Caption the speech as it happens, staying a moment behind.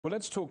Well,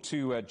 let's talk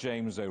to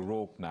James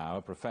O'Rourke now,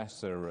 a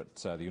professor at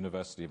the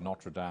University of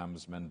Notre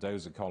Dame's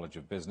Mendoza College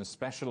of Business,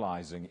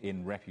 specialising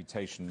in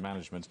reputation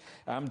management.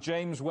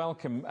 James,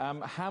 welcome.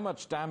 How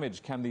much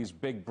damage can these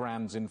big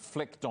brands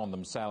inflict on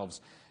themselves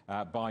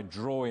by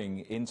drawing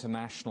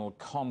international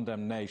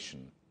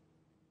condemnation?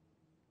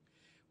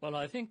 Well,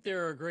 I think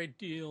there is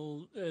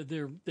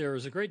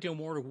a great deal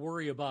more to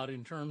worry about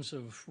in terms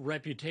of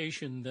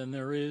reputation than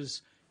there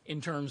is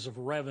in terms of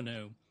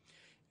revenue.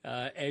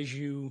 As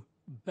you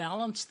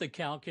balance the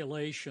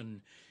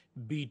calculation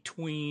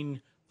between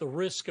the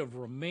risk of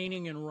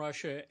remaining in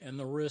Russia and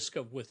the risk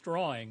of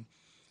withdrawing,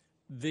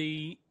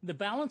 the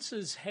balance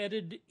is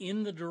headed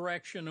in the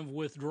direction of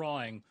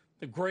withdrawing.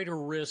 The greater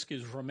risk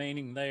is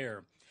remaining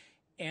there.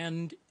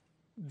 And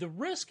the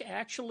risk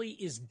actually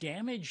is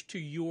damage to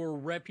your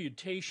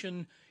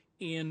reputation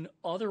in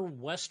other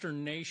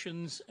Western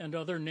nations and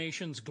other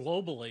nations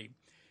globally.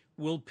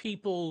 Will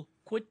people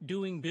quit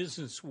doing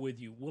business with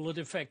you? Will it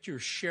affect your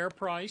share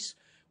price?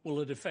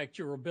 Will it affect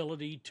your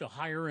ability to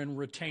hire and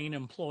retain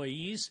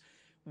employees?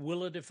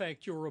 Will it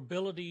affect your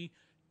ability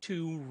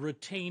to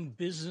retain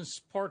business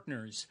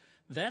partners?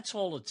 That's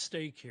all at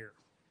stake here.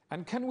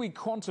 And can we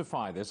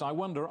quantify this? I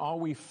wonder, are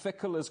we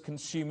fickle as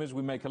consumers?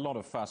 We make a lot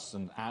of fuss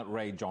and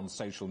outrage on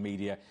social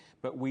media,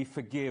 but we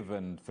forgive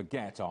and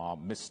forget our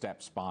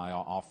missteps by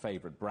our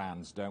favourite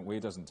brands, don't we?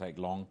 It doesn't take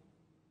long.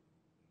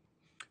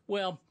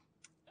 Well,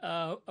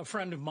 a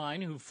friend of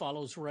mine who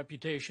follows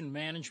reputation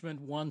management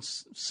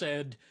once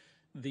said,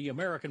 the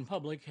American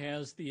public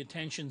has the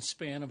attention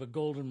span of a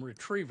golden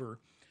retriever.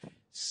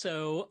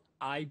 So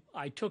I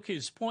took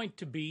his point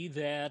to be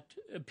that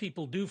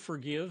people do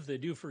forgive, they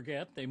do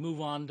forget, they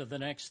move on to the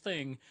next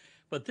thing.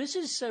 But this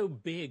is so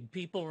big,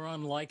 people are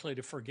unlikely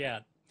to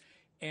forget.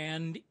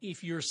 And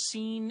if you're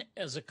seen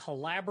as a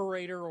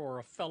collaborator or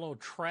a fellow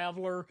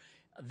traveler,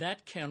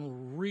 that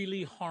can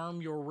really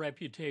harm your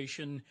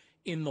reputation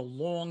in the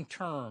long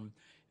term.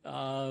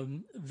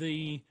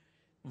 The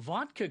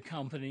vodka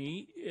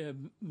company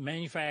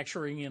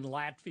manufacturing in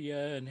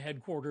Latvia and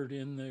headquartered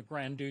in the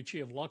Grand Duchy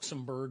of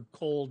Luxembourg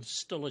called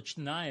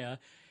Stolichnaya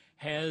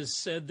has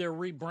said they're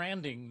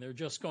rebranding. They're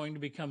just going to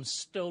become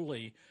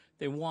Stoli.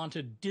 They want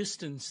to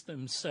distance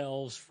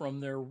themselves from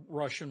their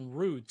Russian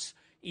roots,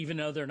 even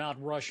though they're not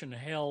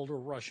Russian-held or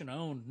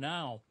Russian-owned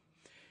now.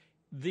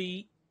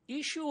 The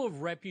issue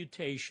of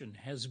reputation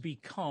has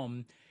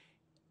become,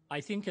 I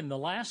think in the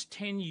last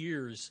 10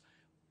 years,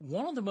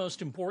 one of the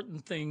most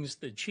important things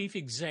that chief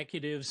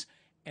executives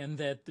and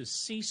that the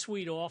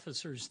C-suite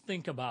officers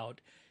think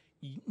about.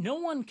 No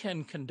one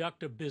can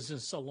conduct a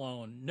business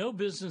alone. No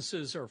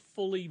businesses are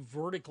fully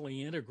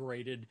vertically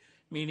integrated,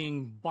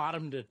 meaning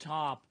bottom to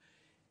top.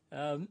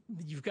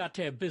 You've got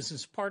to have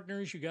business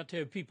partners. You've got to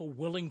have people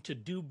willing to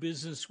do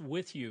business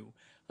with you.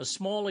 A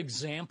small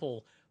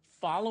example,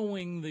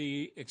 following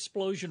the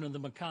explosion of the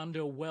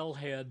Macondo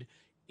wellhead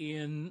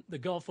in the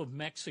Gulf of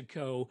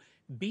Mexico,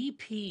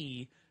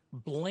 BP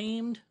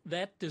blamed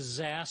that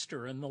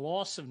disaster and the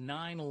loss of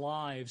 9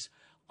 lives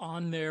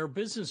on their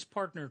business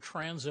partner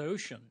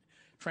Transocean.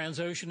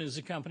 Transocean is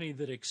a company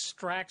that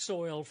extracts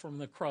oil from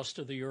the crust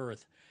of the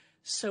earth.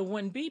 So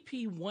when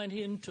BP went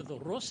into the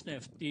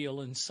Rosneft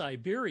deal in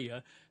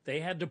Siberia, they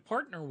had to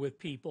partner with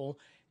people.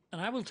 And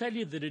I will tell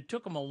you that it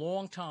took them a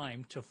long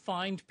time to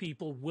find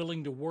people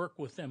willing to work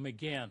with them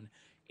again.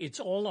 It's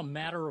all a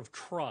matter of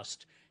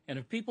trust. And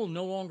if people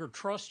no longer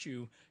trust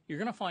you, you're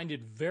going to find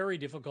it very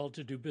difficult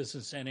to do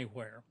business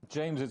anywhere.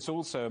 James, it's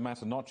also a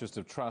matter not just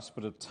of trust,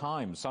 but of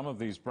time. Some of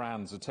these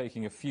brands are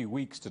taking a few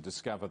weeks to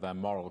discover their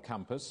moral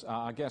compass.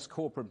 I guess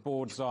corporate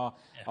boards are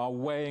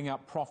weighing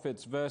up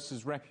profits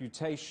versus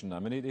reputation. I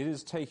mean, it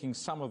is taking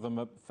some of them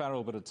a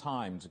fair bit of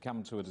time to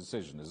come to a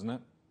decision, isn't it?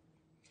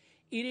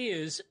 It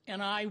is,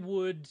 and I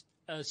would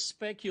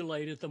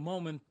speculate at the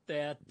moment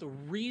that the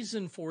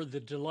reason for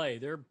the delay,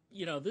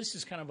 this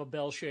is kind of a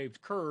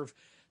bell-shaped curve.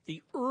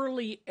 The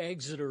early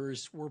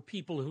exiters were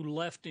people who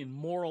left in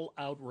moral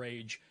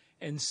outrage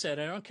and said,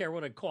 I don't care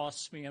what it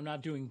costs me, I'm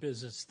not doing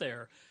business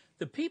there.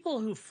 The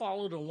people who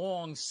followed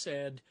along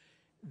said,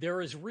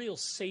 there is real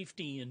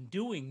safety in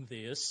doing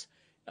this.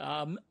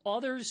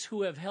 Others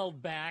who have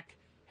held back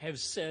have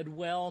said,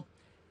 well,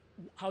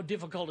 how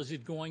difficult is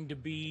it going to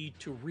be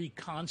to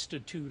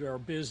reconstitute our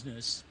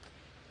business?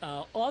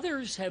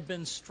 Others have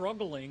been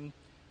struggling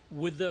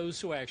with those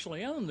who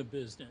actually own the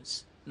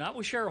business, not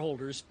with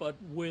shareholders, but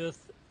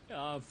with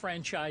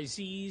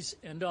franchisees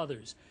and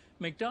others.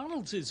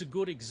 McDonald's is a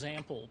good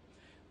example.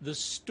 The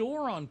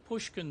store on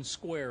Pushkin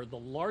Square, the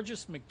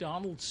largest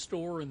McDonald's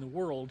store in the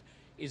world,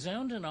 is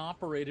owned and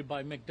operated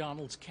by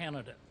McDonald's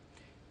Canada.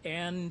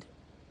 And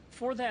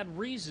for that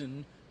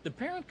reason, the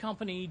parent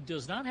company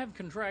does not have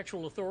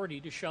contractual authority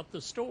to shut the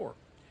store.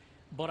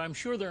 But I'm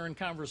sure they're in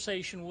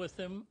conversation with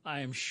them. I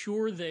am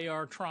sure they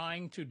are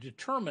trying to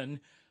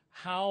determine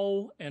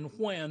how and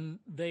when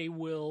they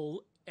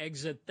will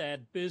exit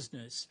that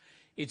business.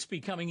 It's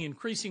becoming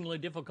increasingly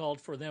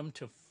difficult for them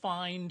to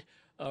find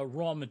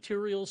raw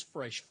materials,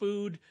 fresh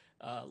food,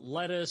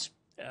 lettuce,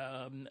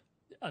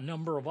 a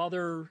number of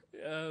other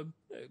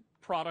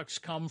products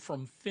come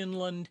from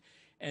Finland.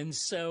 And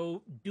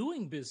so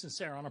doing business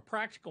there on a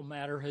practical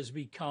matter has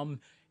become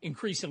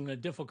increasingly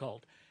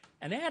difficult.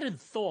 An added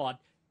thought,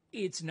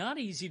 it's not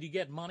easy to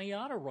get money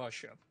out of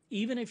Russia.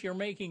 Even if you're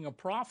making a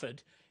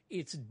profit,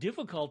 it's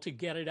difficult to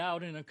get it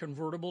out in a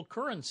convertible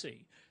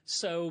currency.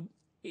 So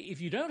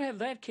if you don't have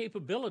that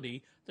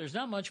capability, there's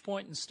not much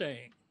point in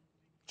staying.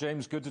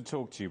 James, good to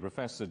talk to you.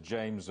 Professor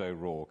James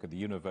O'Rourke at the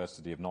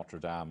University of Notre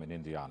Dame in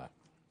Indiana.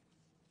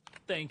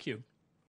 Thank you.